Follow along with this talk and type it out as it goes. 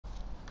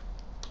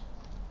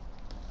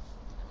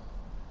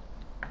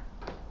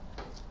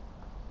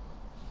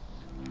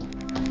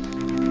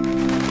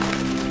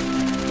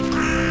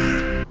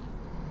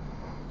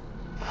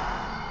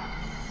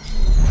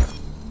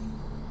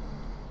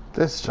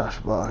It's Josh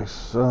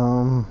Boggs.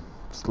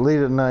 It's late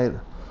at night.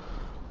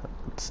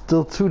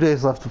 Still 2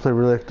 days left to play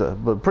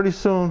Relicta, but pretty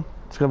soon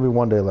it's gonna be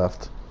 1 day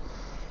left.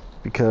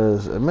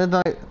 Because at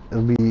midnight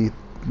it'll be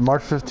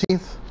March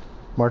 15th.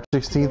 March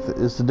 16th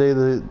is the day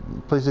the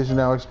PlayStation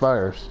Now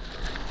expires.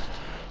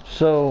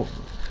 So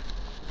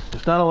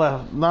there's not a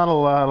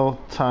lot of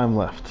time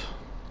left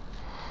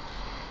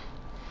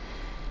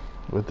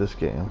with this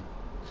game.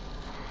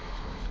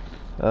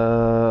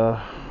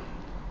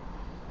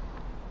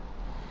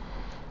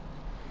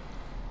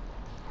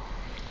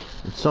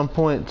 At some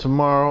point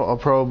tomorrow, I'll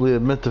probably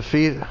admit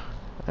defeat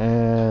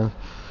and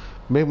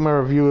make my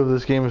review of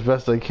this game as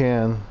best I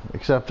can,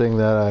 accepting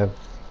that I'm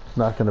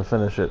not going to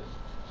finish it.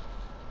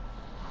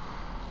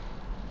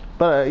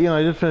 But you know,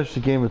 I did finish the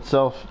game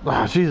itself.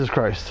 Oh, Jesus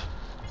Christ!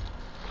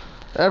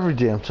 Every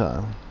damn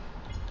time.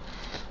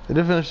 I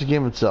did finish the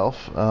game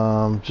itself.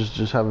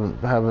 Just haven't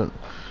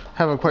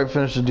quite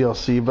finished the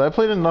DLC. But I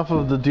played enough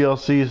of the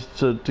DLCs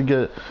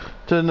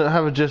to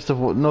have a gist of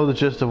know the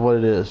gist of what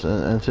it is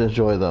and to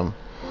enjoy them.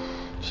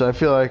 So I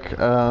feel like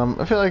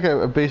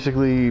I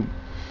basically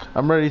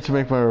I'm ready to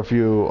make my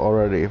review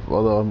already.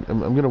 Although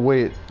I'm gonna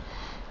wait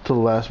till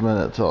the last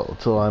minute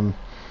till I'm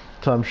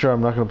sure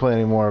I'm not gonna play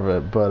any more of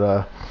it.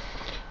 But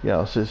you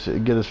know, just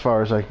get as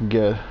far as I can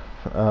get.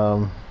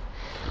 Yeah,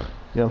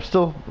 I'm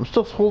still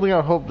holding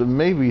out hope that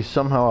maybe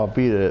somehow I'll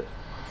beat it.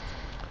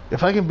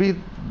 If I can beat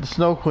the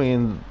Snow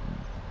Queen,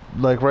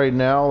 like right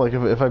now, like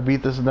if I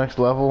beat this next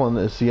level and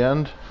it's the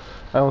end,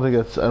 I don't think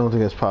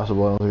that's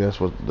possible. I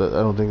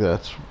don't think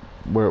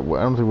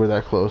we're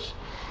that close.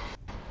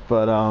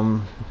 But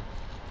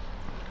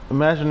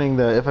imagining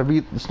that if I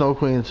beat the Snow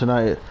Queen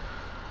tonight,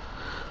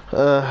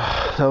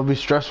 that would be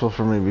stressful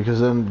for me because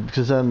then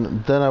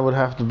I would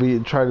have to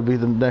try to beat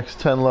the next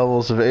 10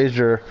 levels of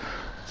Azure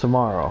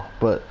tomorrow.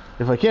 But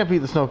if I can't beat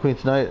the Snow Queen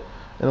tonight,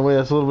 in a way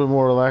that's a little bit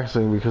more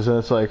relaxing because then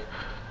it's like,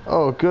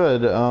 oh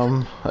good,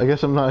 I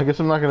guess I'm not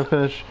gonna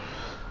finish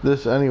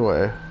this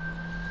anyway.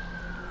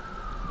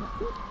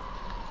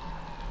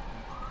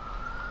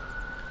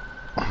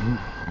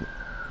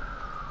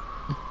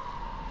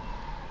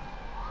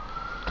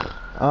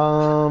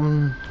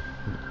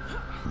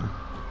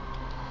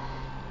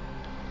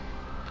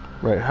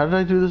 Right, how did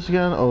I do this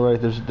again? Oh right,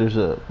 there's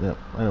a, yep,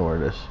 I know where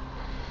it is.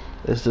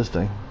 It's this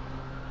thing.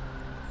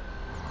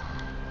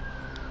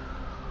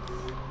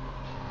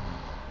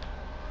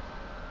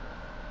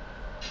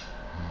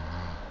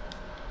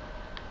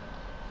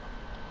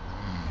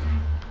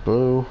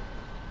 Boo.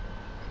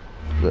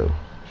 Boo.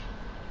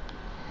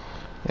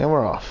 And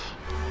we're off.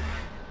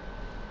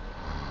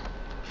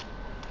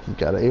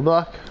 Got an A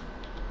block?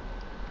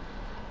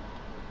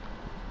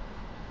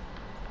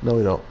 No,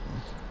 we don't.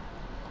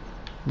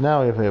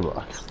 Now we have A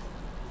block.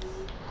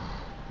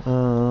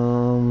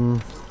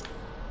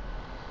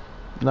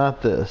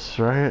 Not this,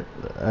 right?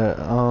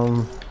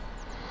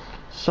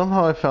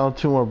 Somehow I found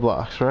 2 more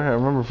blocks, right? I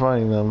remember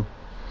finding them.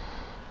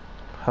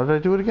 How did I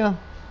do it again?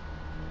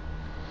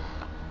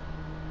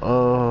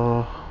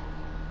 Oh,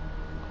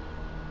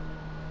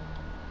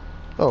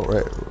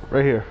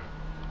 right here.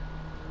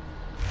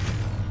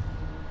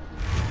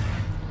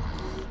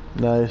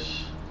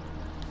 Nice.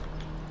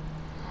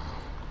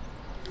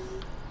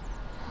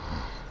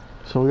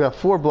 So we got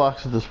 4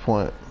 blocks at this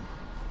point.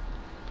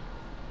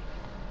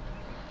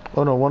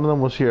 Oh no, one of them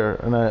was here,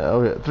 and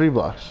oh yeah, 3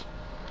 blocks.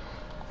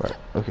 Right,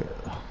 okay.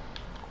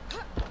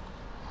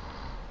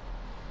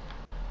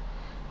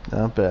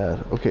 Not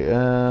bad. Okay,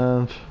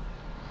 and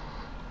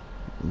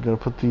I'm gonna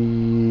put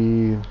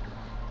the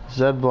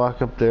Z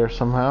block up there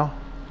somehow.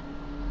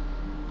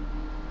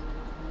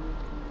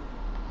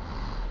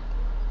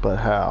 But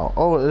how?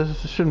 Oh, this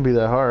shouldn't be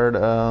that hard.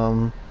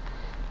 I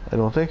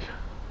don't think.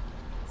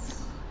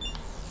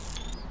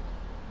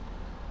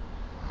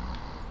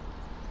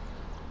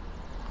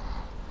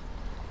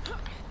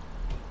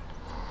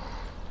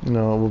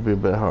 No, it will be a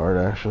bit hard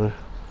actually.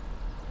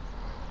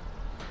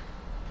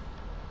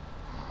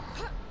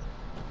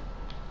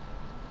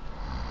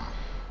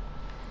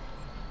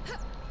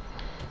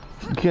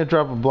 You can't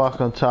drop a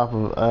block on top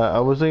of. I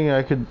was thinking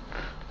I could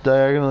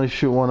diagonally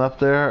shoot one up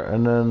there,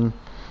 and then.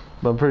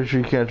 But I'm pretty sure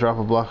you can't drop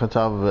a block on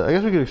top of it. I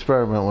guess we could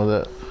experiment with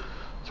it.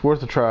 It's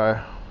worth a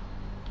try.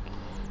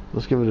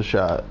 Let's give it a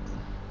shot.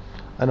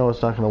 I know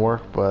it's not going to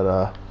work,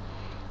 but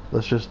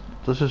let's just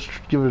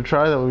give it a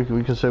try. That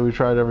we can say we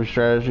tried every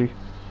strategy.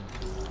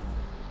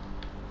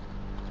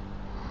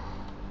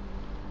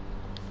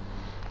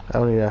 I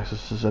don't need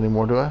access to this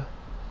anymore, do I?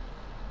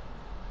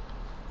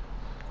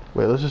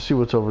 Wait, let's just see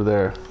what's over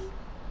there.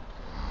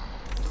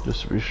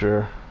 Just to be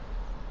sure.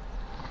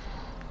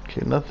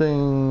 Okay,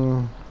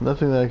 nothing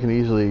that I can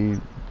easily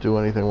do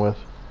anything with.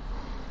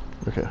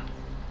 Okay.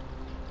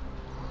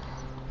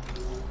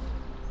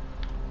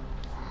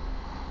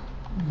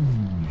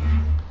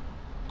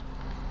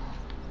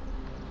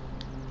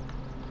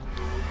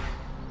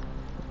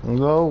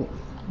 No.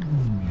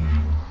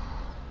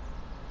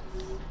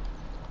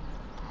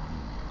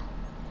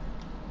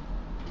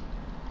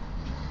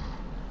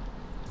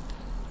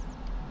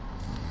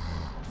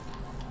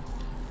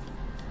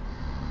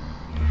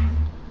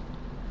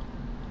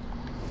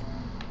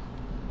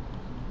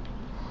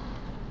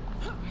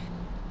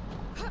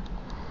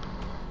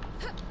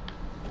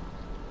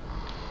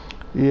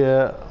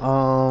 Yeah,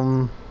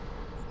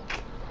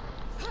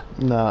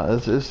 nah,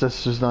 it's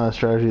just not a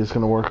strategy that's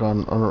gonna work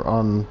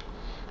on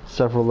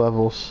several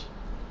levels.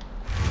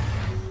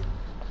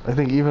 I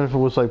think even if it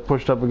was like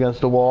pushed up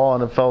against a wall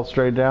and it fell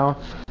straight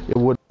down, it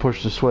would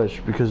push the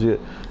switch, because in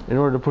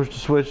order to push the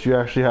switch, you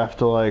actually have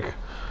to like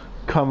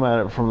come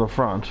at it from the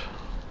front,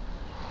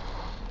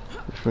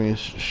 which means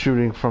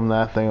shooting from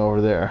that thing over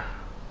there.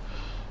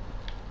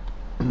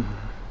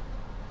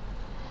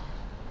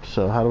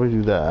 So how do we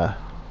do that?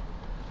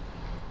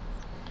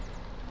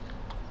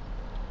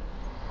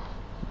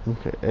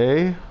 Okay,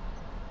 A.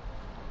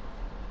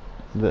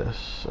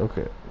 This.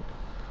 Okay.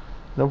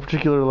 No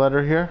particular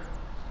letter here.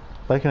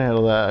 I can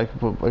handle that. I can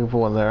put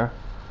one there.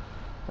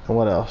 And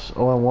what else?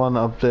 Oh, and one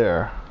up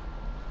there.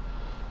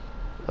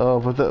 Oh,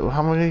 but how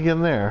am I gonna get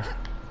in there?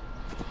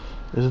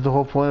 Is it the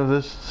whole point of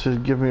this to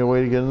give me a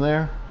way to get in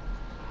there?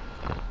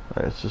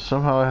 Alright, so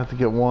somehow I have to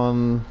get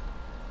one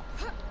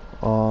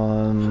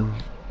on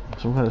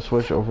some kind of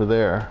switch over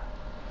there.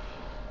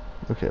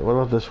 Okay, what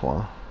about this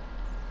one?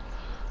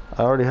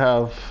 I already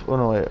have... Oh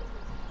no, wait.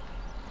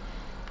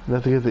 I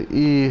have to get the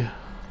E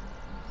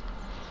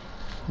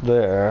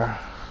there.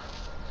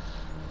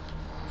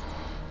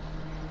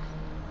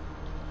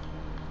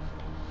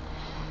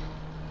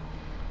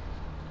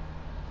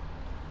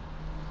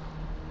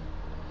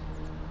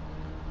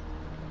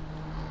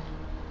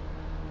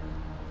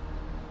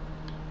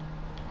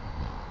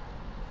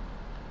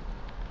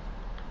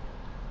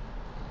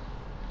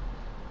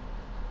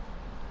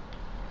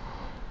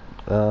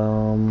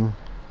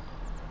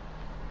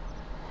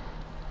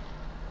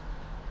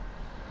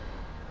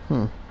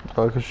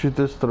 Oh, I can shoot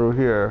this through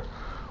here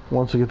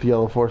once I get the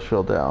yellow force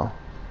field down.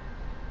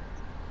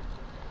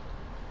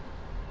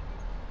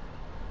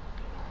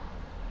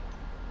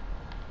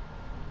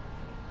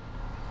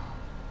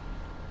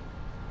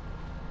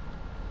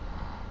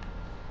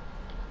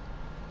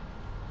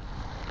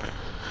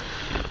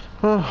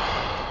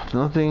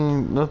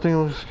 Nothing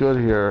looks good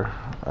here.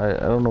 I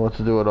don't know what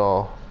to do at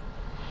all.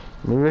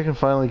 Maybe I can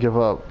finally give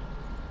up.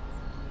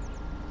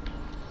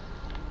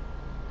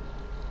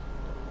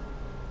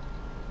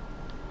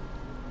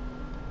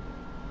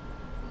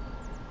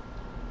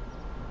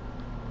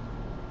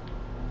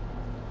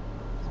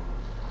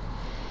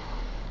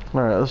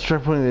 Alright, let's try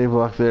putting the A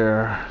block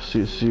there.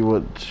 See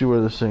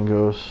where this thing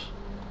goes.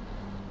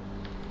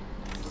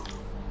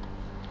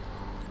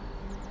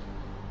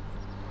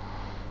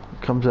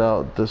 It comes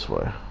out this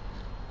way,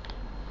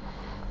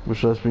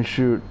 which lets me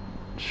shoot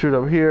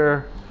up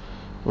here.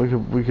 We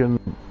can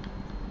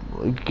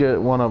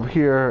get one up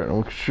here, and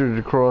we can shoot it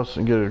across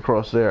and get it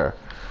across there.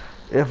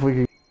 If we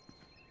can.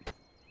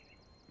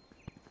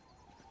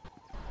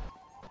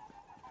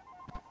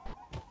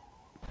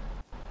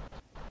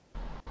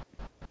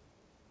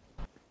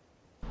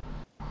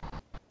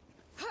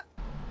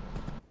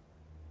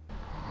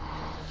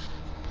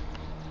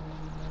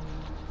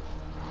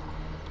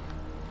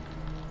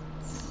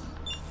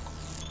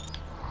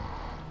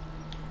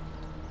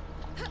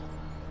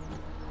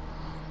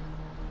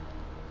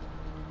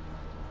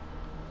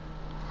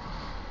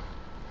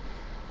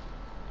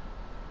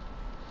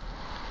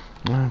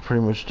 I'm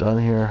pretty much done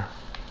here.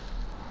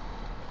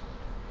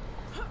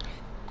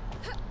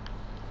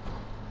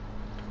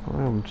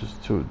 I'm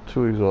just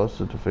too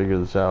exhausted to figure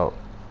this out.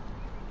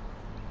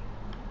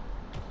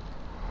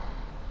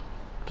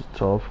 The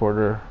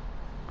teleporter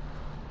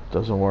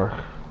doesn't work.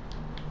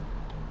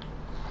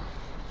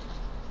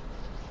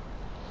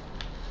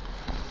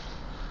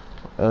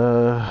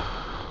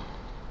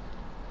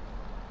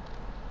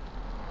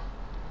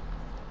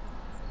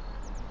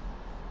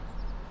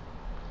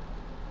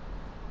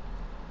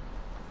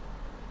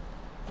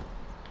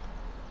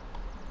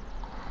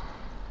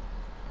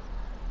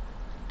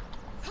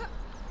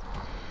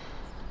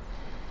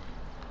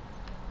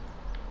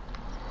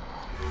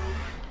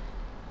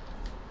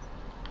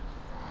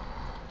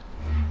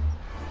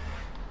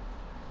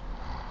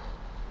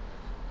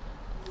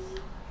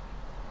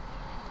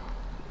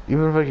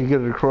 Even if I could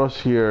get it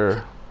across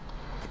here,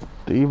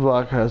 the E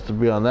block has to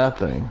be on that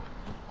thing.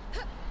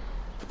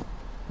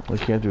 I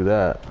can't do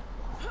that.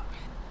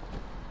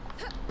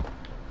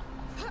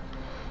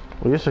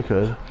 Well, yes I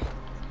could.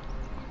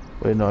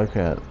 Wait, no I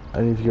can't. I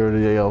need to get rid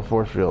of the yellow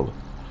force field.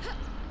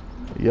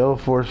 Yellow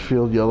force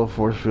field, yellow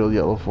force field,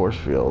 yellow force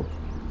field.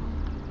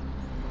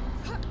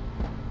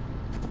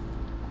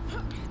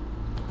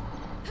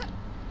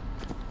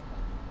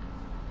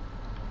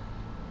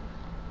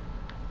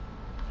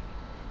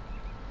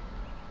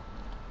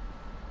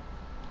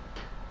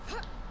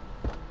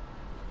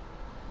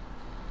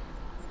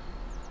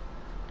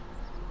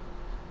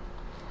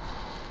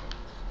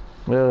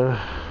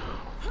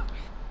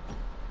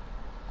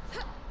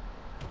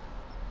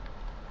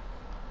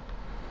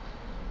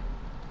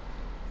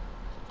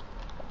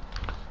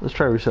 Let's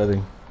try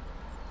resetting.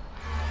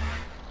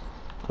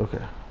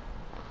 Okay.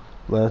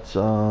 Let's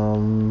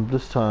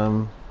this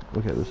time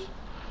look at this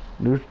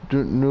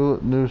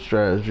new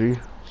strategy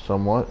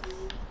somewhat.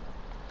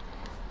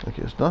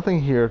 Okay, there's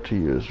nothing here to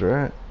use,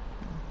 right?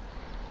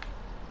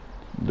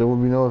 There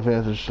would be no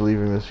advantage to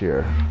leaving this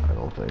here, I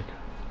don't think.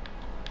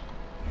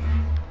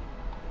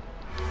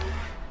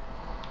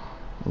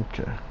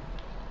 Okay.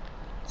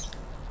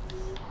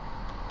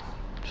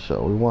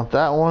 So we want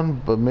that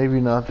one, but maybe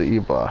not the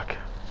E-block.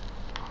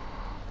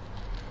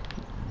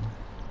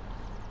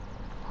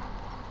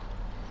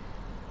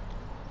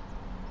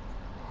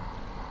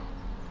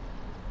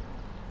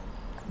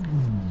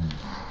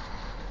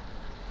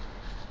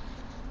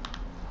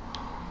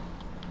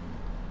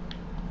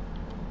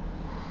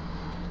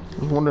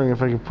 I was wondering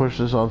if I could push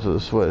this onto the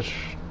switch.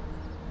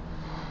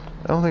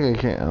 I don't think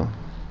I can.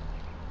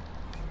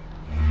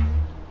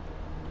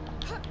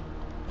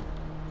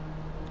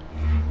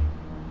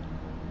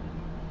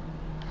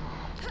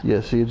 Yeah,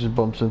 see, it just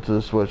bumps into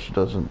the switch, it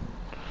doesn't,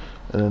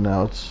 and then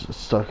now it's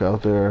stuck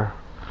out there.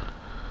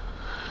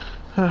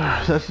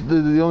 That's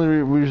the only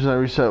reason I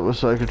reset was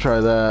so I could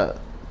try that.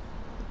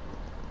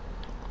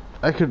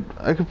 I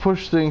could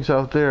push things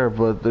out there,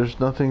 but there's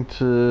nothing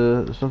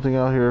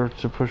out here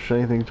to push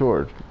anything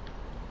toward.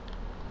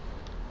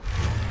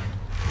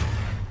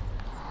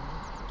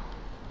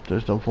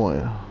 There's no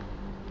point.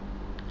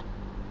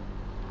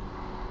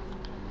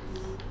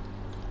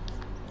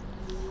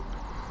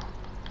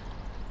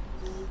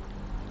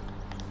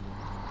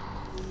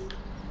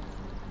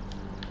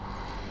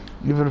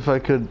 Even if I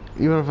could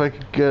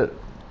get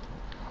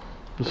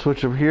the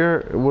switch up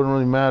here, it wouldn't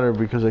really matter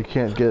because I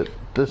can't get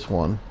this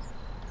one.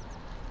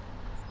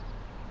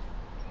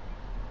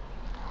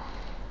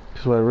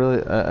 So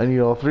I need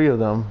all three of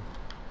them.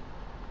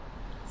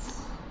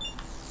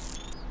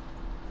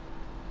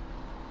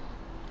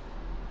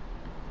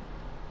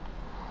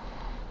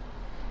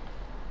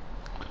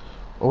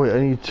 Oh wait,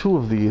 I need two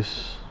of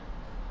these.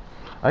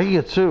 I can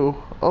get two.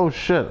 Oh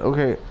shit,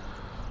 okay.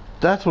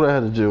 That's what I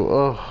had to do.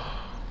 Ugh.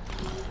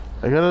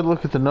 I gotta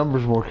look at the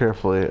numbers more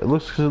carefully. It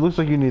looks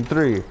like you need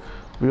three.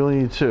 We only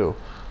need two.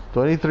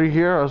 Do I need three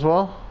here as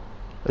well?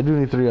 I do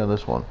need three on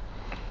this one.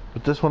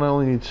 But this one I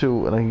only need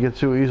two, and I can get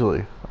two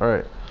easily.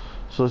 Alright.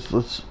 So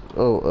let's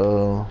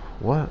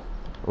what?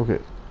 Okay.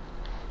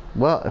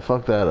 Well, I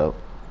fucked that up.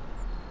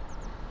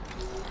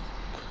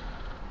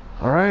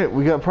 Alright,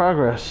 we got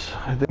progress.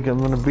 I think I'm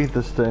gonna beat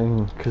this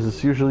thing, because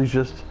it's usually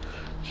just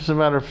a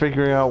matter of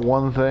figuring out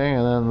one thing,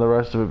 and then the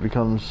rest of it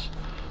becomes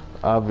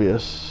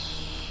obvious.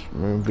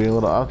 I'm being a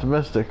little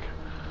optimistic.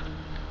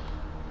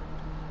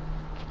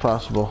 It's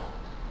possible.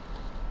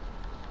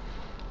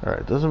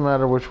 Alright, doesn't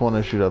matter which one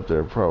I shoot up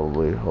there,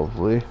 probably,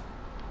 hopefully.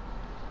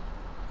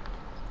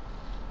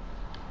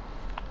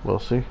 We'll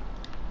see.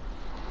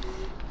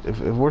 If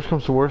worse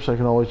comes to worse, I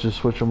can always just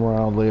switch them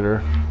around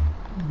later.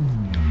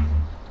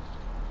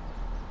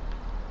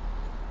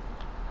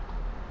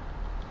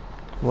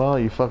 Well,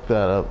 you fucked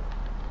that up.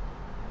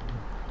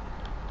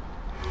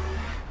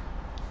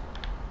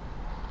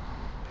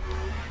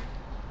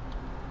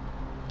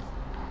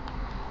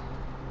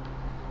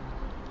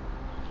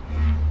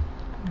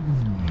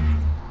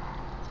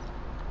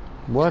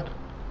 What?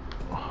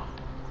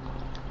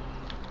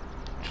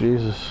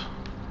 Jesus.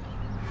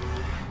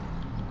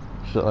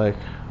 Is it like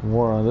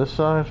more on this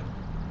side?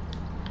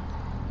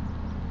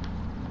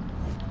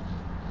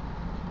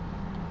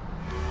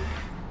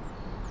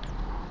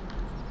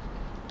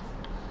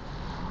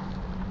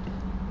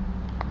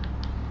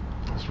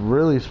 It's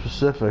really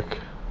specific.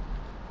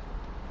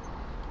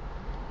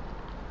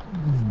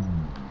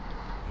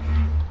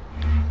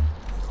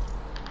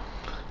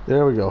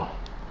 There we go.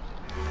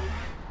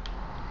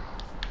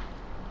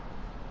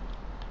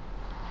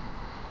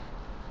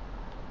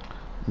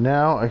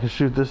 Now I can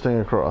shoot this thing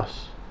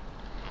across.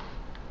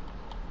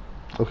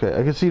 Okay,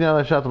 I can see now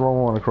that I shot the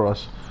wrong one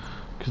across.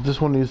 Because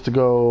this one needs to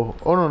go...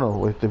 Oh, no,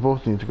 wait, they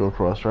both need to go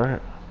across, right?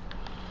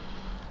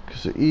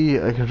 Because the E,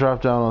 I can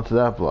drop down onto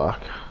that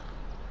block.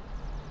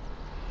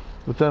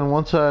 But then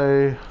once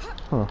I...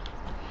 Huh.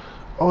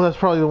 Oh, that's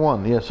probably the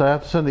one. Yes, I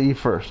have to send the E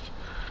first.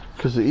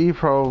 Because the E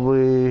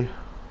probably...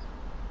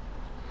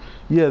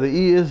 Yeah, the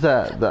E is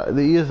that. The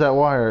E is that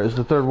wire, is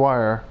the third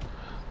wire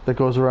that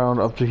goes around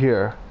up to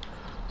here.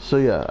 So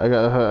yeah,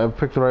 I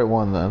picked the right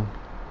one then.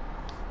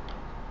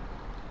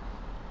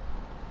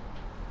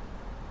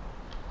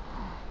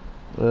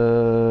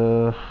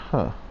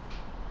 Huh.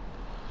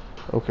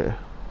 Okay.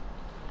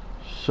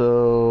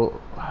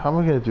 So, how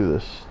am I gonna do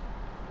this?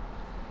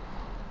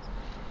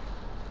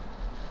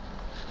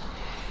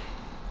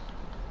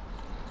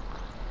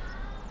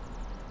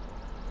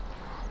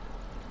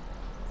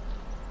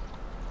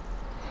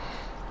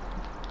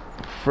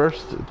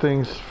 First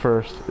things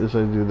first is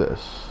I do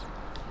this.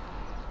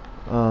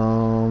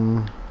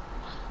 Can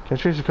I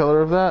change the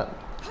color of that?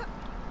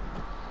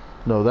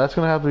 No, that's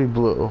gonna have to be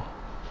blue.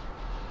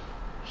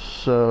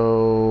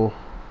 So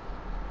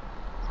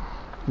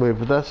wait,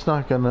 but that's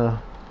not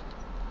gonna...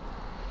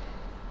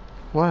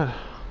 What?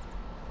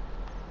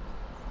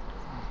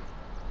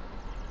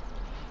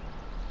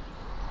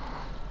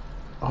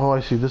 Oh, I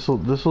see.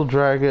 This'll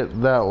drag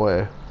it that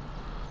way.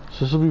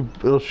 So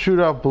it'll shoot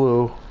out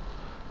blue,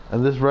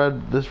 and this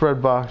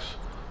red box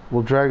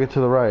will drag it to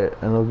the right,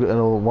 and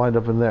it'll wind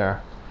up in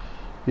there.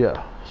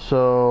 Yeah.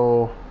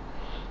 So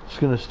It's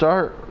gonna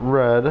start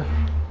red.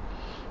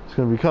 It's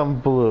gonna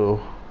become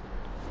blue.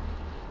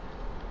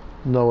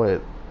 No, wait.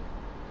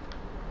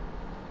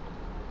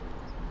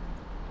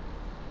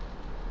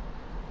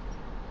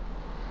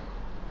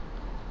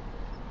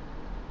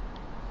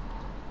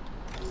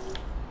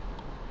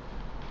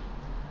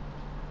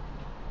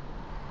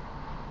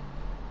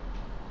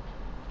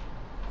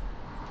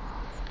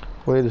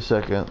 Wait a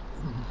second.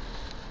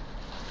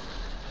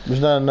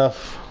 There's not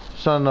enough.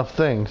 There's not enough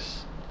things.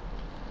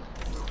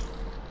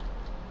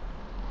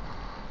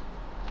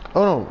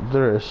 Oh no,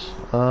 there is.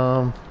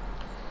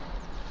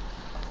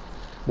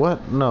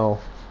 What? No.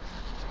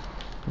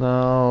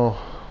 No.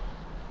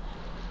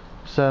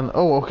 Send.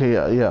 Oh, okay.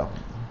 Yeah, yeah.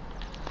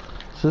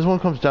 So this one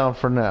comes down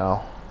for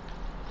now.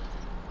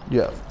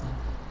 Yeah.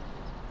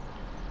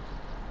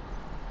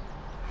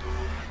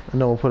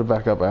 And then we'll put it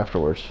back up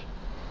afterwards.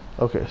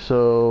 Okay,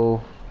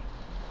 so.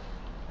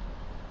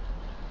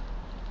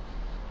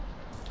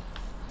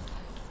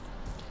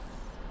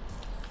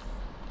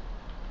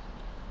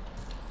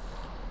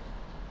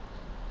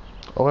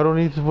 Oh, I don't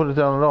need to put it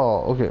down at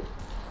all. Okay.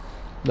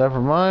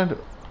 Never mind.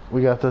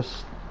 We got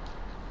this.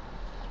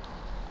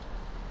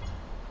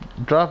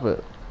 Drop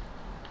it.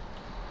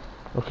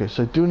 Okay,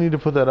 so I do need to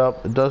put that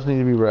up. It does need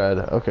to be red.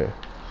 Okay.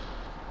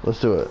 Let's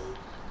do it.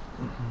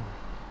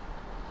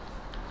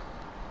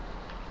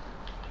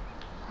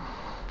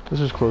 Let's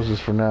just close this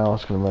for now.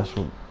 It's going to mess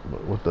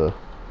with the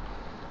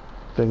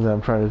thing that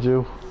I'm trying to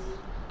do.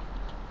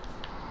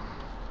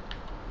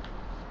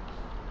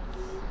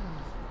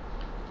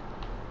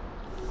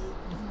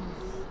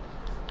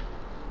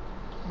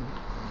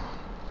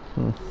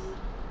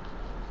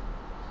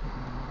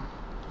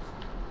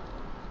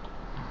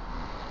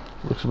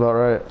 Looks about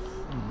right.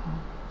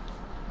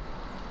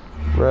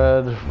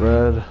 Red,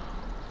 red.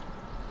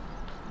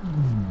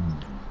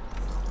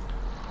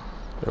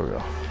 There we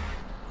go.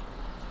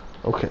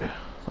 Okay.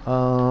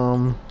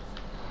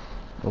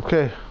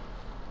 Okay.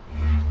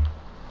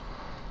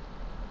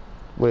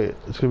 Wait,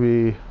 it's gonna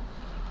be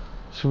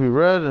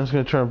red and it's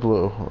gonna turn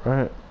blue,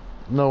 right?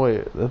 No,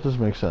 wait, that doesn't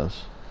make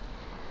sense.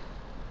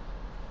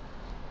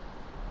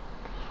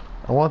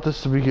 I want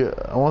this to be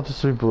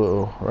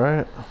blue,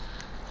 right?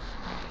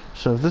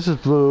 So if this is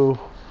blue,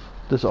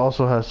 this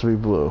also has to be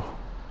blue.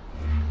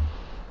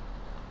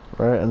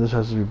 Right? And this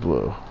has to be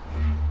blue.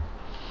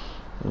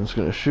 And it's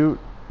gonna shoot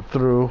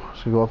through,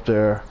 it's gonna go up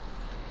there.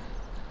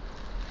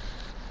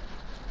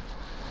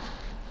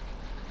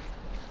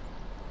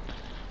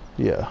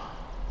 Yeah.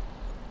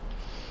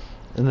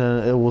 And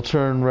then it will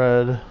turn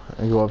red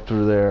and go up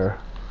through there.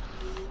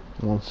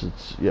 Once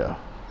it's, yeah.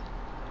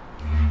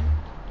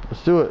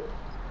 Let's do it.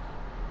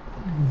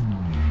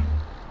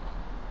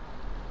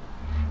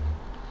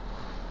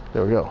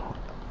 There we go.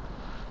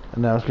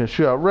 And now it's going to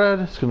shoot out red.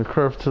 It's going to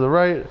curve to the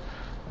right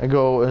and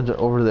go into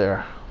over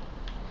there.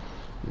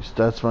 At least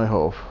that's my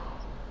hope.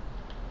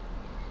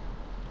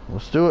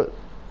 Let's do it.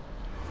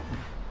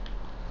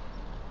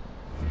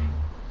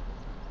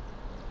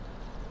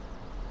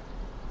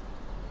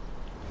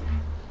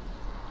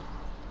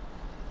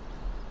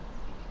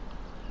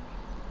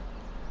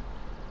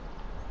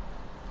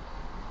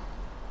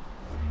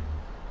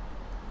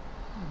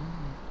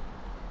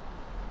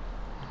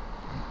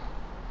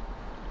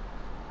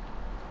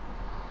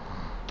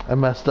 I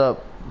messed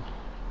up.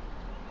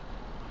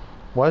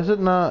 Why is it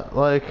not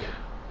like...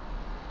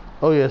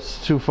 Oh yeah,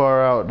 it's too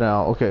far out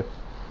now. Okay.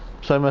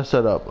 So I messed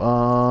that up.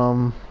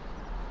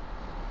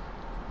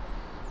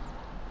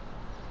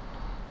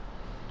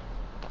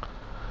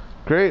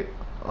 Great.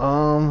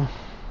 Okay,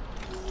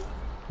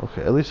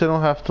 at least I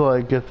don't have to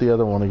like get the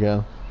other one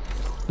again.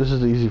 This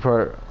is the easy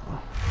part.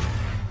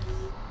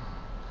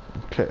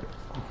 Okay.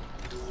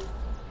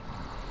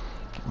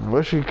 I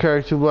wish you could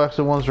carry 2 blocks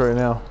at once right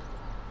now.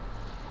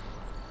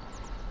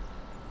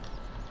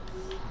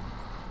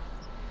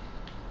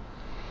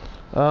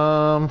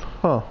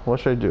 What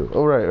should I do?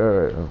 Oh,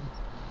 right.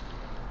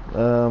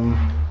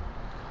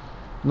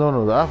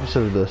 No, the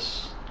opposite of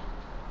this.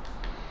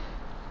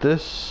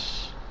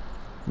 This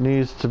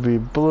needs to be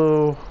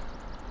blue.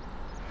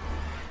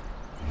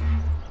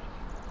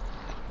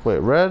 Wait,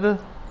 red?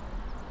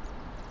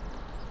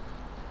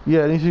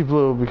 Yeah, it needs to be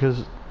blue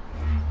because,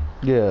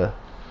 yeah.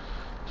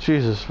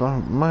 Jesus,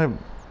 my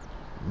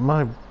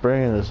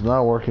brain is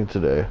not working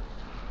today.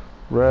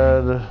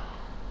 Red.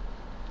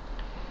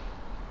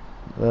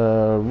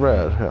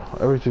 Red. Yeah,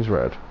 everything's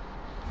red.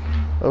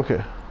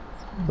 Okay,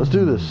 let's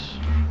do this.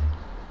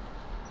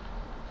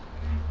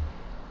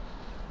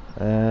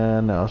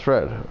 And now it's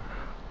red.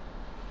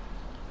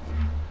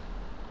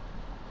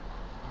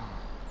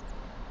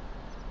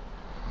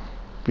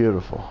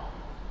 Beautiful.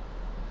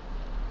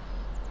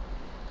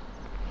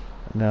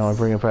 Now I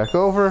bring it back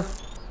over.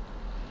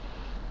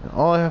 And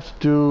all I have to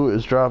do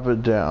is drop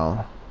it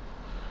down.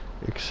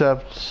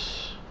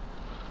 Except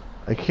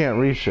I can't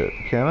reach it.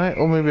 Can I?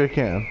 Oh, maybe I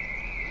can.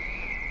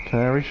 Can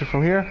I reach it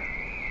from here?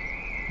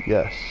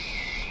 Yes.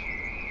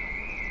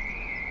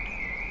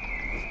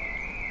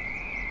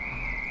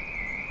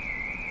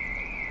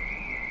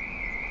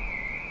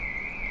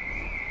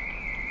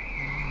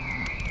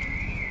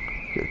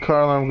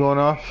 car alarm going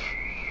off.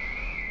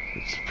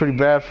 It's pretty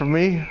bad for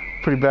me,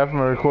 pretty bad for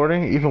my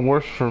recording, even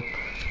worse for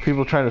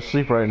people trying to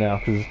sleep right now,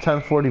 because it's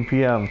 10:40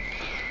 p.m.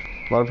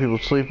 A lot of people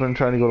sleeping,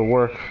 trying to go to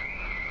work.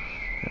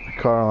 And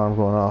the car alarm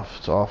going off.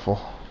 It's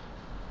awful.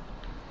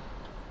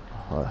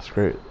 Oh, that's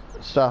great.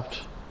 It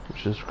stopped,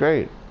 which is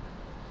great.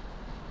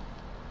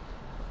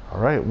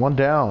 Alright, one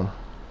down.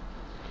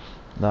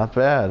 Not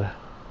bad.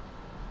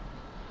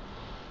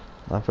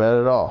 Not bad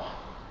at all.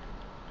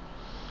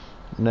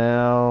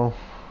 Now,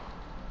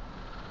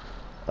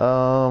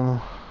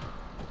 I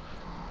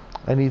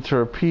need to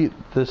repeat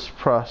this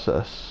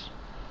process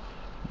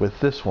with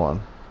this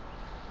one.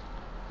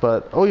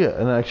 But, oh yeah,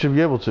 and I should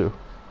be able to.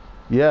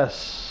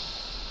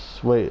 Yes.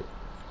 Wait.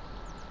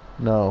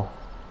 No.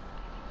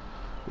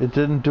 It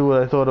didn't do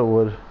what I thought it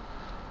would.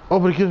 Oh,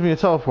 but it gives me a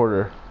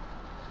teleporter.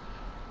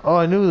 Oh,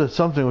 I knew that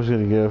something was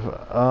going to give.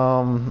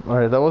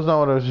 Alright, that was not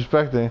what I was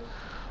expecting.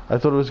 I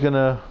thought it was going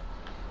to...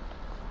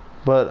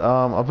 But,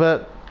 I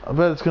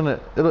bet it's going to...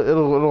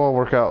 It'll all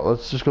work out.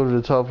 Let's just go to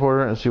the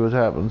teleporter and see what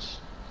happens.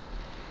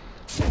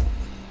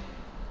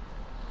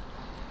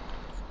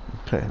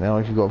 Okay, now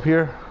I can go up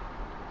here.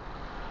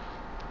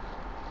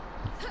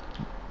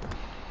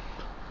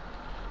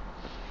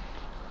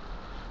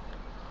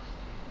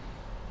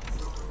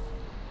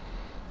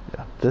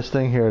 Yeah, this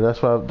thing here,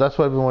 that's what I've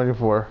been waiting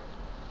for.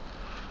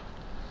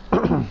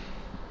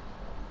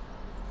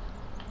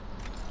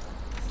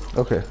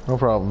 Okay, no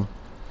problem.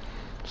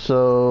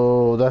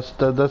 So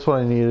that's what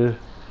I needed.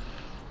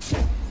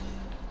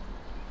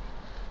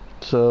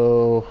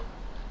 So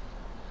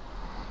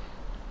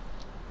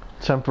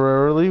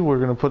temporarily we're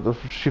gonna put the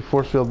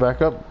force field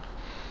back up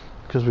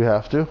because we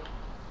have to.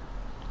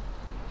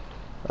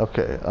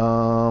 Okay,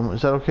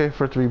 is that okay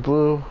for it to be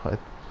blue?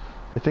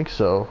 I think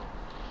so.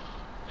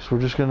 So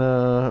we're just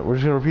gonna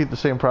repeat the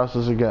same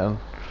process again.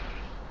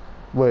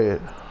 Wait.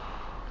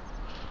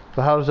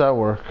 But how does that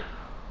work?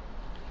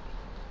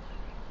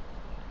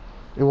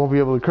 It won't be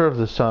able to curve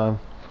this time.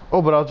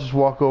 Oh, but I'll just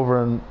walk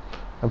over and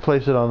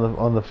place it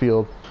on the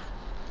field.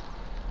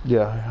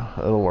 Yeah,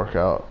 it'll work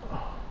out.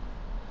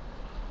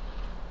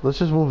 Let's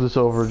just move this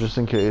over just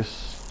in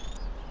case.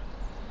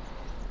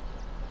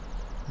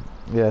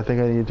 Yeah, I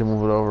think I need to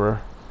move it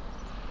over.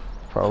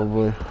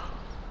 Probably.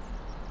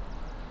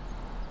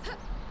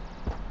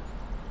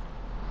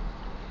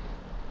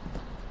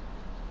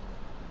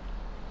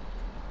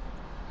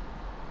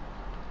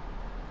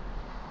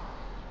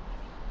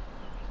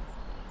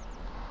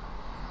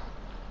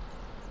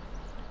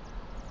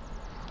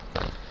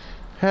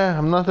 Yeah,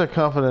 I'm not that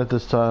confident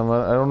this time.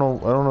 I don't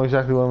know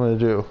exactly what I'm gonna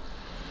do,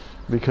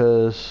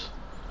 because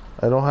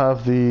I don't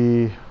have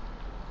the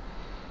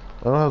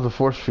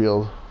force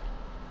field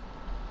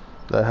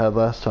that I had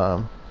last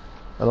time.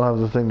 I don't have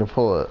the thing to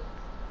pull it.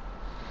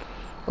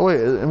 Oh wait,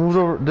 it moved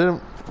over.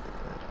 Didn't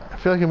I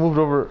feel like it moved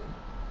over?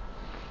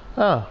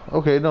 Ah,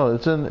 okay, no,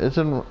 it's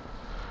in.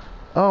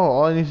 Oh,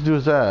 all I need to do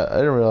is that. I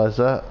didn't realize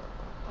that.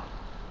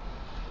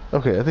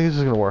 Okay, I think this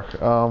is gonna work.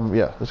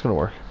 Yeah, it's gonna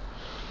work.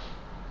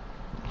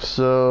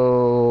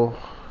 So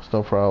it's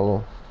no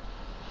problem.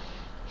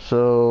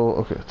 So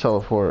okay,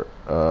 teleport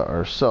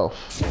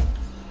ourselves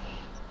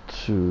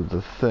to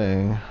the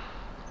thing.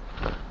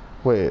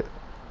 Wait,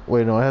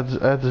 no, I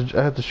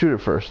had to shoot it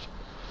first.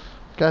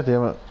 God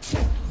damn it.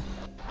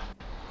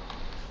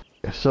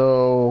 Okay,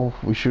 so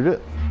we shoot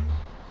it.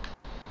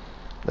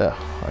 Yeah,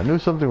 I knew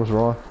something was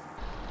wrong.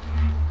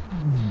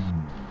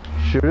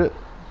 Shoot it.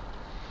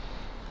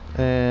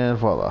 And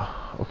voila.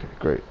 Okay,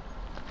 great.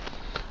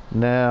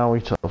 Now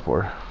we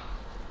teleport.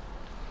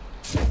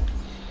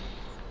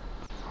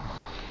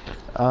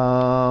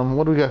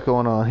 What do we got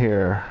going on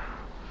here?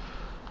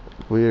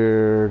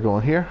 We're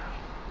going here.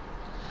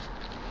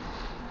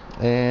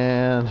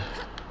 And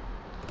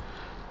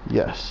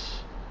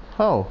yes.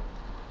 Oh.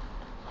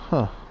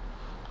 Huh.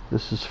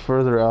 This is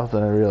further out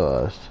than I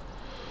realized.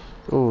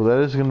 Oh, that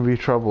is going to be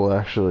trouble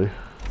actually.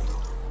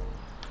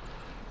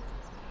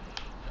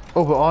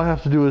 Oh, but all I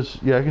have to do is,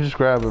 yeah, I can just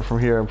grab it from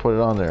here and put it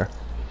on there.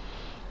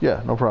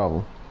 Yeah, no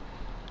problem.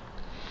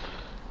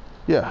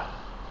 Yeah.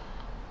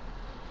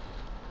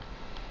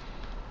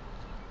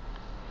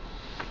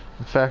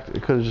 In fact,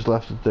 it could have just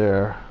left it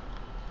there.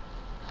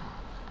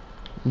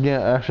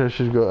 Yeah, actually, I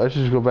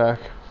should just go back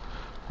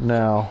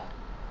now.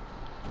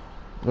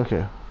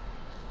 Okay.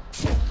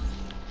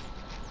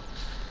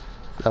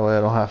 That way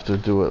I don't have to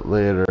do it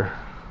later.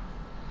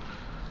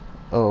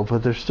 Oh,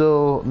 but there's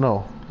still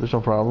there's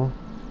no problem.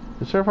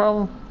 Is there a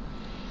problem?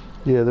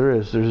 Yeah, there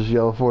is. There's this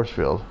yellow force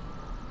field.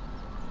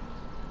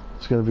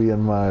 It's gonna be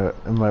in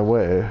my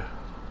way.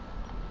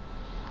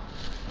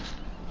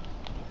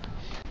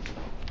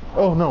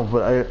 Oh no,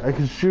 but I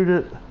can shoot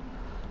it,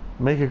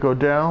 make it go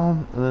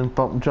down, and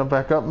then jump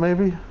back up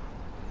maybe?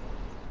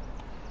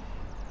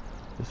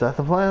 Is that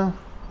the plan?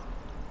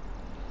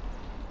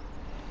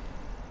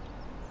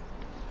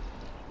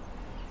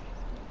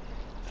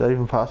 Is that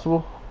even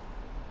possible?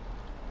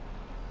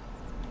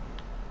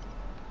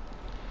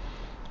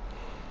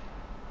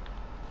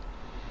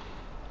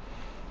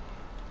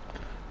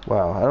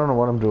 Wow, I don't know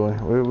what I'm doing.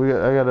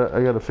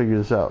 I gotta figure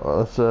this out.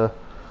 Let's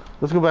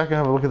go back and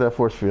have a look at that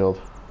force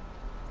field.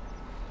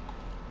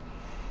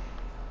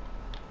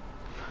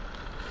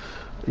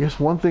 I guess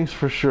one thing's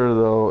for sure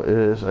though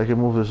is I can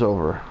move this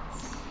over.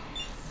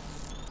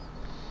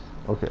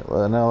 Okay,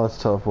 well, now let's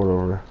teleport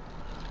over.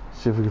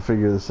 See if we can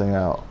figure this thing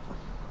out.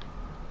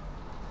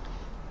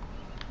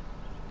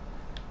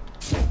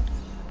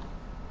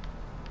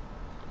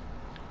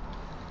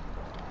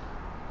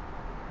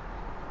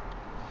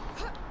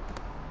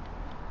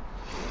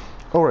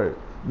 All right,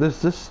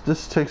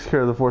 this takes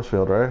care of the force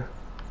field, right?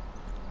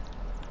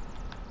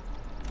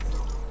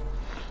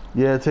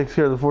 Yeah, it takes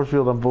care of the force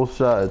field on both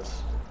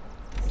sides.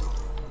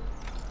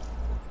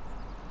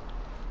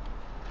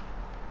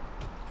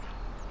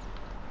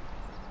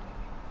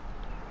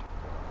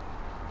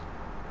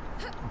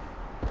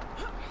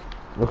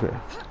 Okay.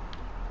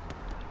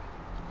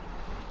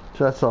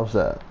 So that solves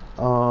that.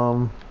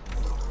 So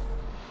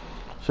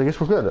I guess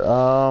we're good.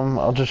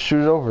 I'll just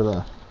shoot it over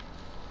then.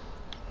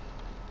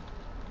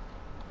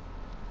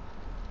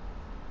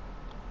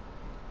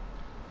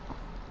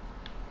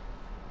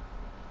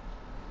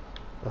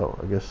 Oh,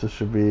 I guess this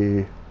should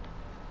be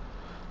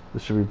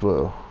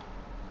blue.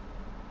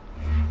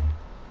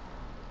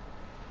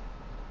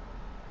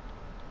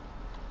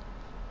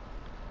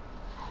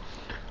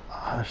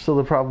 There's still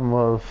the problem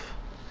of.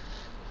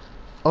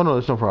 Oh no,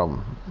 there's no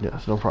problem.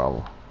 Yes, no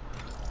problem.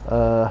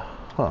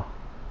 Huh.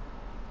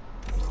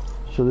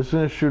 So this is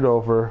gonna shoot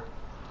over.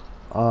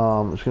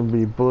 It's gonna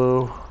be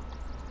blue,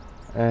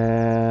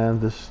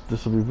 and this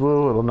will be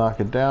blue. It'll knock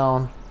it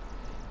down.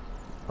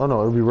 Oh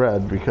no, it'll be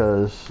red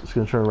because it's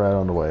gonna turn red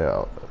on the way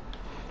out.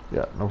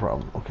 Yeah, no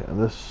problem. Okay,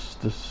 and this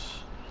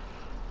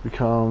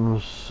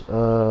becomes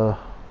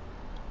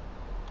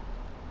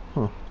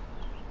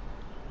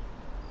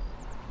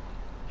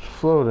it's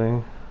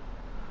floating.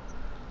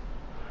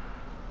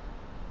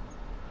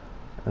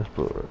 That's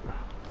blue.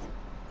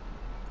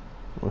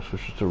 Let's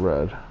switch it to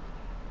red.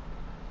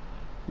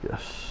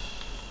 Yes.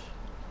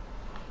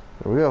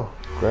 There we go.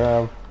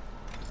 Grab.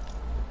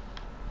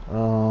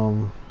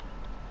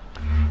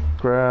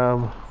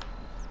 Grab.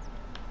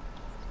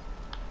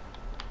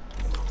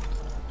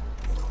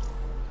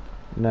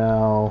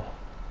 Now,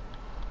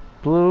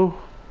 blue.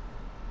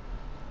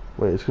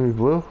 Wait, it's gonna be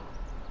blue?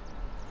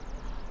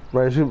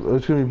 Right, it's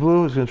gonna be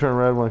blue. It's gonna turn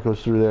red when it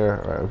goes through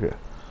there. All right, okay.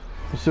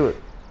 Let's do it.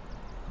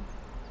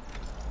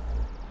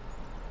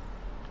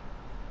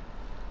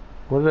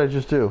 What did I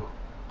just do?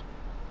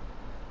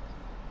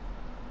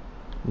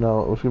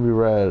 No, it was gonna be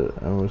red,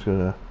 and it was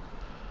gonna.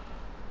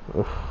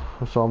 Ugh,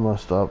 it's all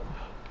messed up.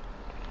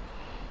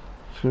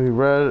 It's gonna be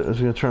red. It's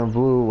gonna turn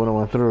blue when it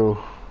went through.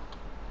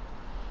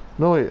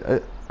 No wait,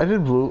 I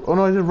did blue. Oh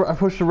no, I did. I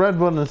pushed the red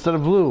button instead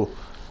of blue.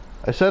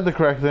 I said the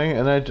correct thing,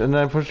 and then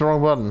I pushed the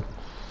wrong button.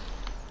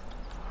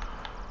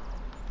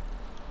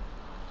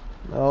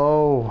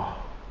 Oh.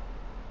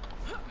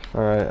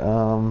 All right.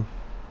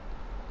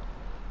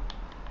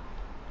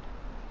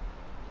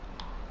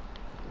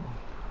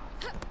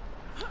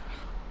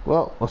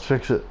 Well, let's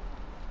fix it.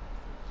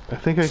 I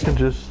think I can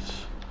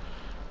just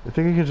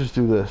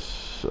do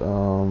this.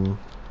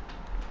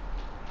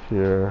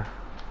 Here.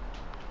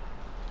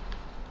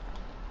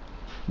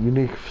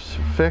 Unique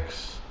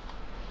fix.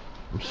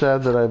 I'm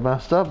sad that I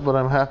messed up, but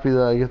I'm happy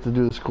that I get to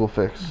do this cool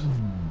fix.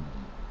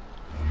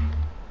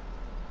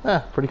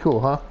 Pretty cool,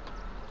 huh?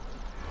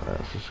 Alright,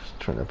 let's just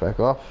turn that back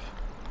off.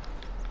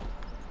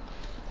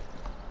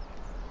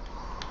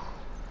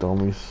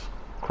 Domi's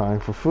crying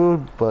for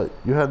food, but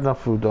you had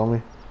enough food,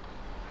 Domi.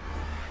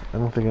 I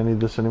don't think I need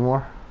this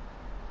anymore.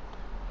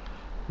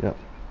 Yep.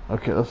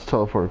 Okay, let's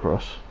teleport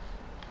across.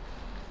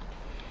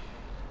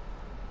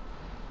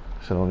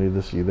 So I don't need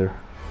this either.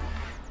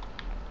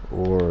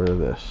 Or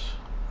this.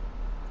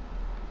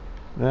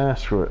 Nah,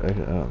 screw it.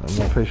 I'm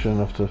not patient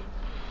enough to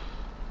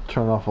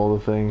turn off all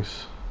the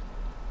things.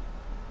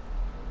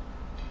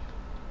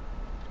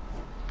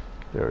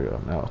 There we go.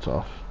 Now it's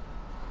off.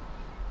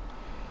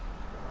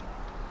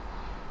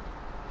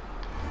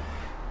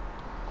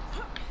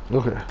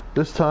 Okay,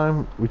 this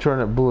time we turn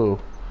it blue,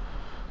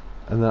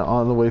 and then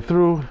on the way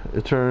through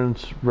it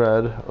turns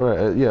red.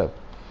 Alright, yeah,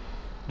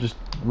 just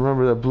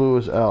remember that blue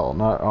is L,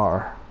 not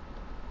R.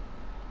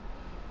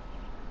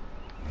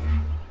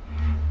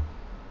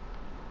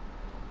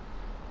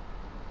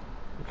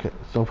 Okay,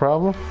 it's no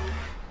problem.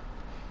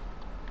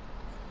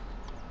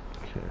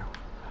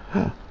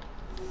 Okay.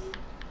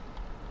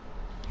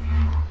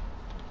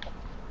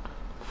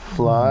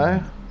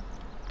 Fly,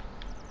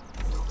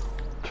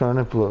 turn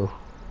it blue.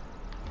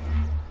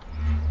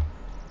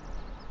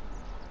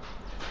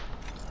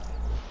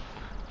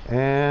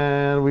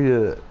 And we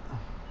did it.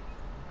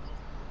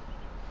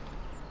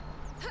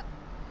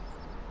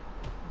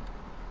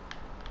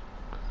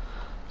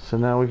 So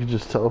now we can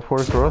just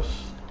teleport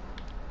across.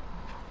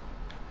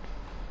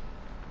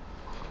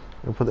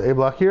 We'll put the A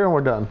block here and we're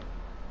done.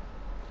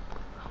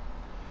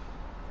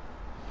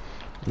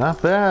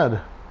 Not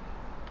bad.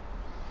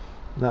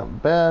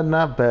 Not bad,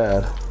 not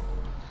bad.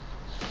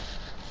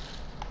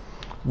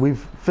 We've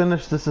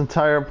finished this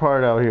entire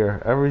part out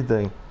here.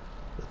 Everything.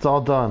 It's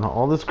all done.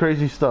 All this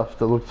crazy stuff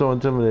that looked so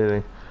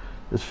intimidating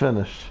is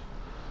finished.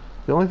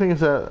 The only thing is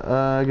that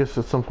I guess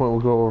at some point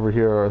we'll go over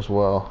here as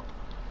well.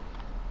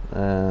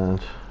 And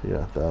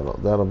yeah,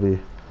 that'll be.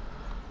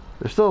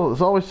 There's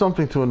always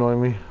something to annoy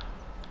me.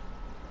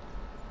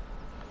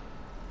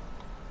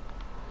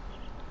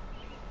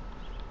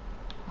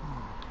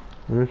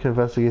 Maybe we can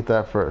investigate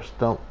that first.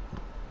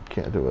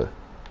 Can't do it.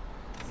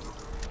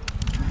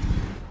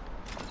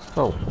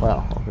 Oh,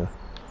 wow, okay.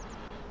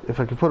 If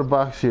I can put a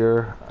box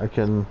here, I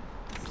can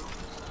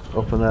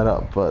open that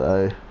up,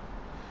 but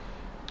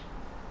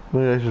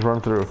maybe I just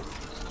run through.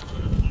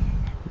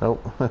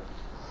 Nope.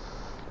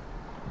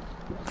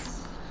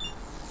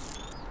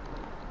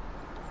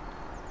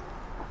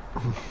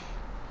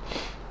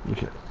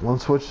 Okay, one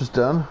switch is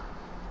done.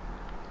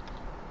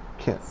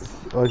 Can't,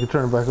 oh, I can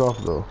turn it back off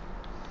though.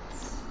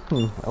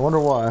 I wonder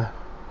why.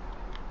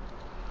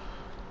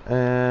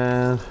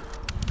 And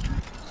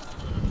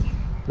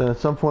then at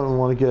some point we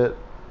want to get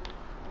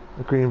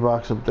a green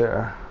box up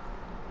there.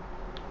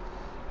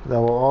 That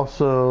will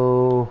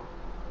also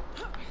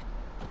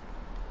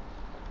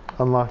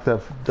unlock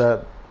that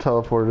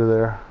teleporter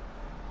there.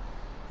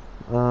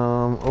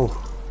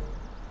 Oh.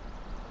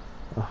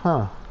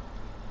 Uh-huh.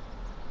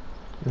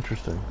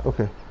 Interesting.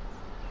 Okay.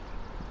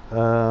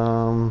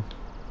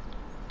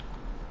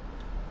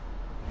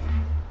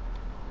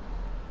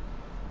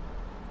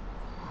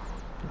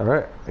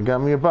 Alright, I got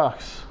me a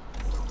box.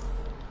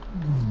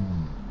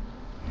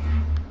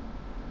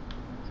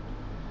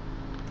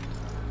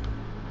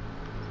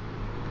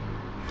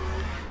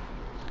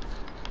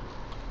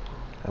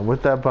 And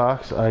with that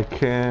box, I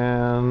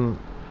can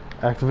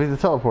activate the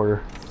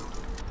teleporter.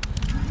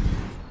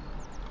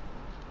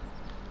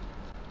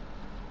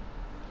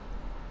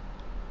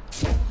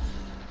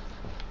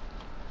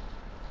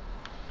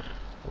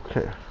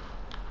 Okay.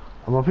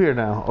 I'm up here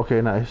now.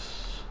 Okay,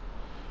 nice.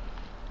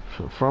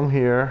 So from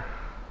here,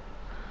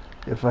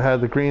 if I had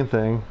the green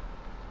thing,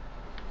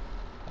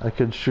 I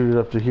could shoot it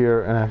up to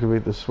here and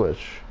activate the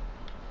switch.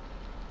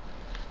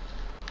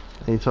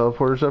 Any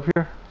teleporters up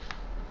here?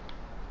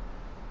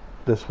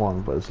 This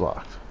one, but it's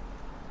locked.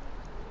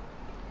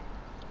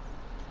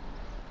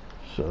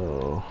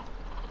 So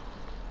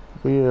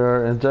we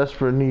are in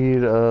desperate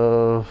need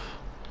of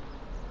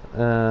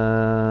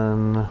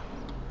a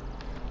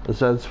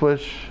Z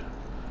switch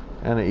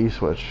and an E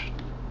switch.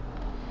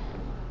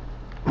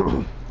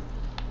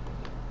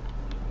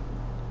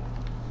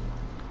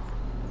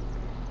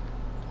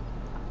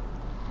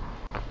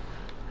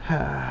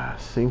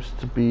 Seems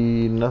to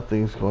be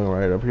nothing's going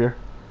right up here.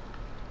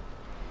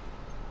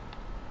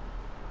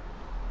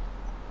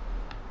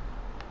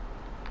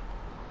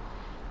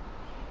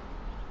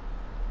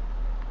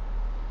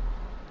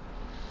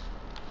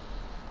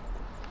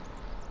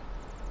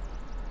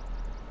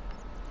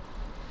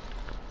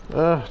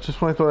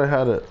 Just when I thought I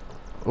had it.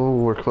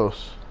 Oh, we're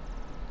close.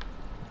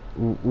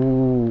 Ooh, ooh,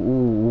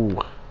 ooh,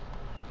 ooh.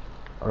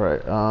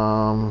 Alright,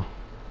 so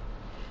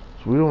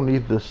we don't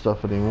need this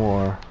stuff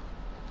anymore.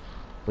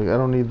 Like, I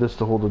don't need this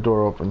to hold the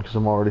door open because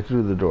I'm already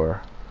through the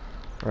door.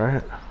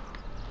 Right?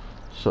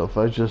 So if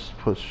I just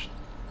push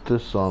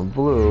this on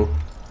blue,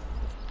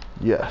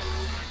 yes.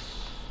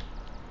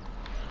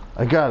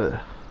 I got it.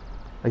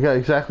 I got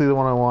exactly the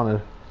one I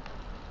wanted.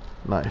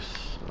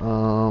 Nice.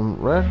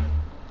 Red.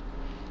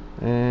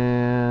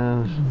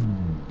 And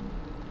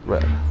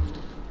red.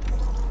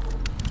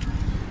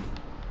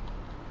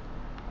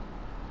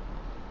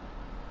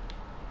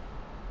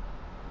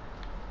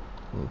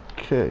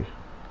 Okay.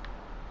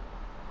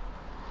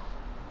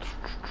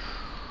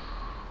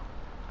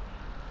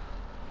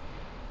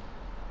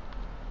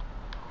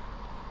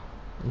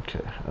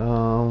 Okay.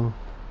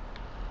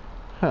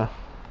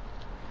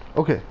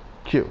 Okay.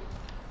 Q.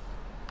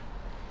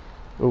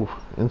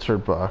 Oh,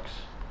 insert box.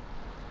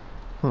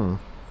 So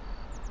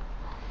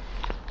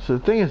the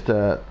thing is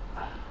that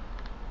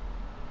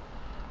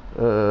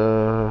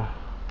oh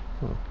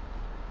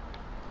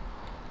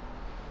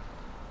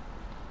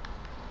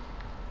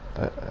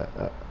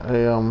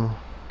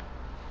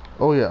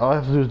yeah, all I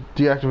have to do is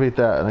deactivate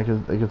that and I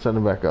can send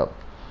it back up.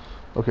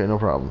 Okay, no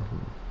problem.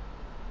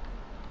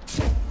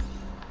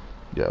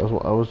 Yeah,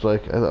 I was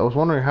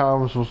wondering how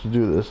I'm supposed to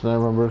do this, and I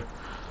remembered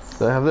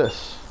that I have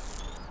this.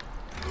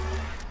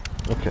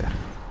 Okay.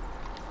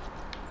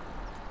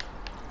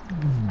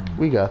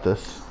 We got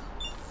this.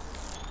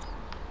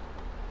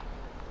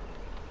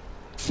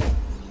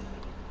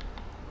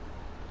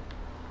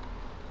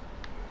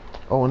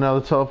 Oh, and now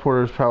the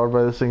teleporter is powered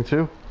by this thing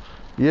too?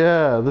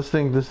 Yeah, this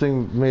thing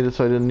made it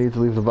so I didn't need to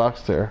leave the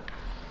box there.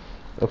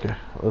 Okay,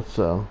 let's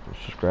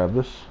just grab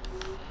this.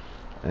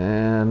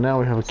 And now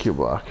we have a Q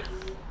block.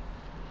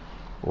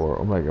 Or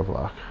Omega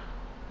block.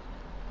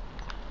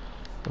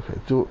 Okay,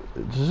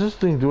 does this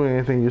thing do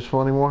anything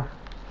useful anymore?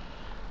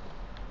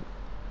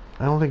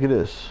 I don't think it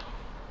is.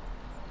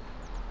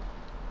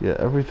 Yeah,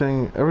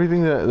 everything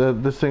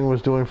that this thing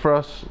was doing for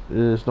us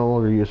is no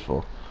longer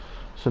useful.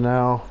 So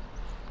now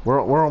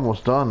we're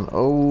almost done.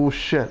 Oh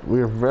shit,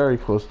 we are very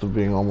close to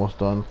being almost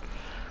done.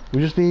 We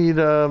just need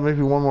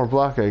maybe one more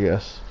block, I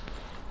guess.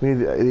 We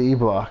need the E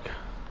block.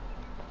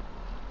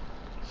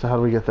 So how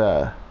do we get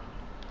that?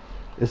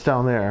 It's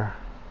down there.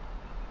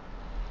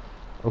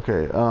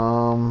 Okay,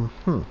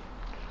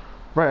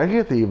 right, I can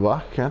get the E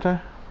block, can't I?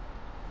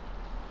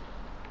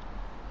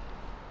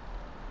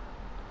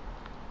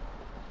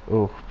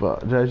 Oh,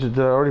 but did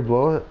I already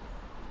blow it?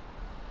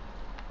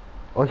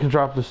 Oh, I can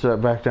drop this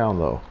back down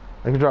though.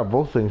 I can drop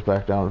both things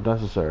back down if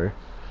necessary.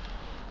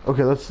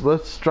 Okay,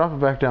 let's drop it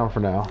back down for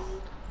now.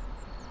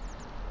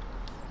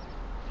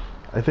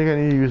 I think I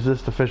need to use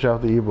this to fish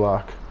out the E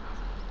block.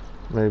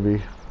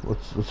 Maybe.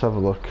 Let's have a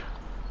look.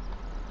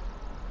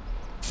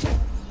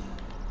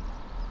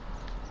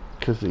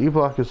 Because the E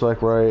block is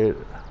like right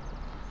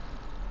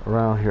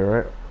around here,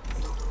 right?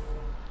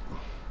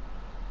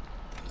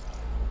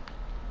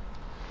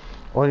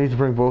 Oh, I need to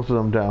bring both of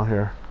them down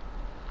here.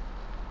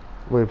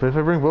 Wait, but if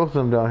I bring both of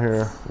them down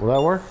here, will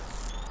that work?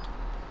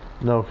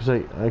 No, because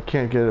I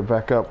can't get it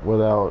back up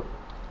without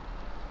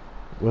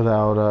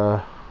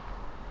no,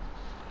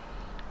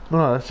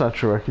 that's not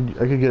true. I could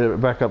get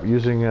it back up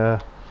using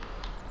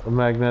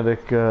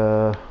magnetic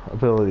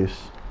abilities.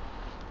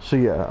 So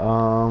yeah,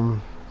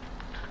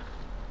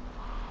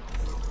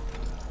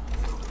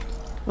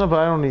 no, but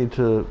I don't need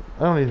to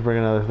bring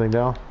another thing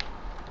down,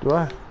 do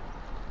I?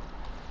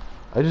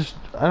 I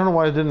don't know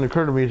why it didn't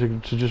occur to me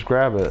to just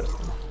grab it.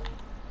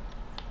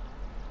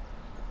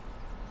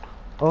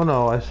 Oh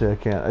no, I see, I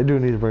can't. I do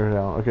need to bring it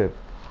down. Okay,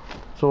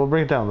 so we'll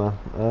bring it down then.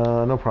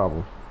 No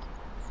problem.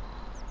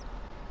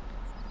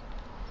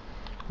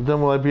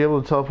 Then will I be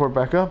able to teleport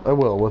back up? I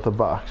will, with a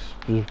box.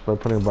 Just by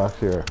putting a box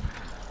here,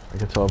 I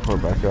can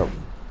teleport back up.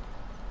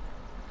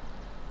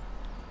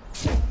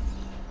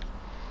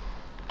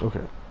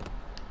 Okay.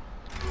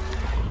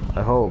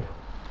 I hope.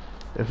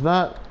 If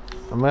not,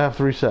 I might have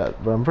to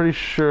reset, but I'm pretty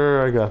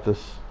sure I got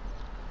this.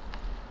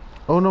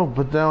 Oh no,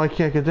 but now I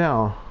can't get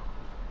down.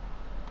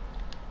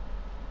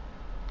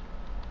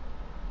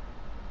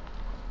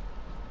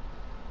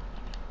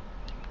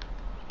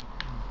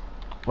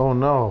 Oh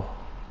no.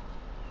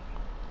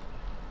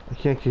 I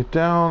can't get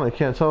down, I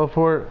can't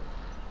teleport.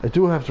 I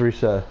do have to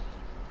reset.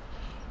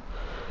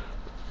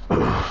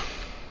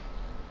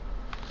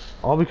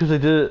 All because I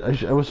did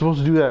it, I was supposed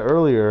to do that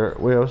earlier.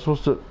 Wait, I was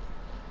supposed to...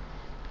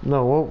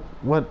 No,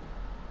 what?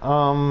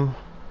 I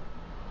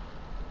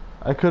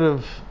could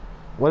have...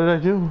 What did I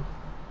do?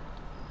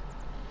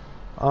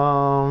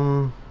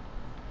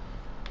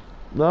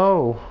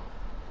 No.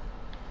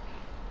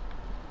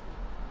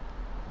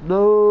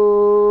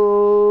 No.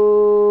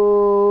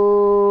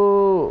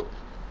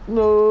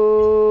 No.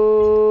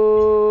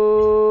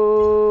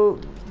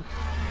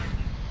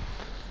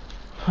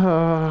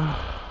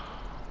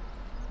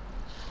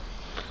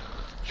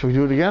 Should we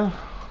do it again?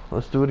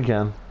 Let's do it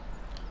again.